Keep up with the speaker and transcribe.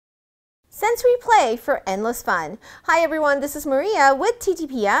Sensory play for endless fun. Hi everyone, this is Maria with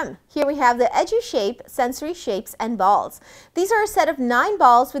TTPM. Here we have the Edushape sensory shapes and balls. These are a set of 9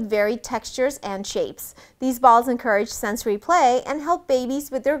 balls with varied textures and shapes. These balls encourage sensory play and help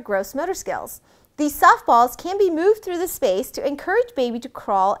babies with their gross motor skills. These soft balls can be moved through the space to encourage baby to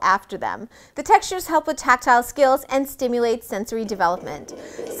crawl after them. The textures help with tactile skills and stimulate sensory development.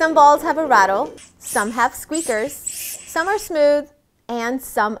 Some balls have a rattle, some have squeakers, some are smooth, and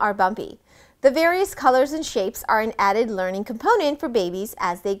some are bumpy. The various colors and shapes are an added learning component for babies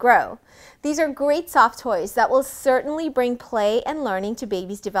as they grow. These are great soft toys that will certainly bring play and learning to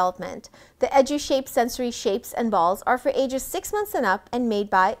babies' development. The Edushape sensory shapes and balls are for ages 6 months and up and made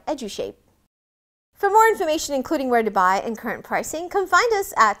by Edushape. For more information, including where to buy and current pricing, come find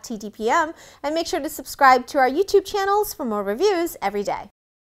us at TTPM and make sure to subscribe to our YouTube channels for more reviews every day.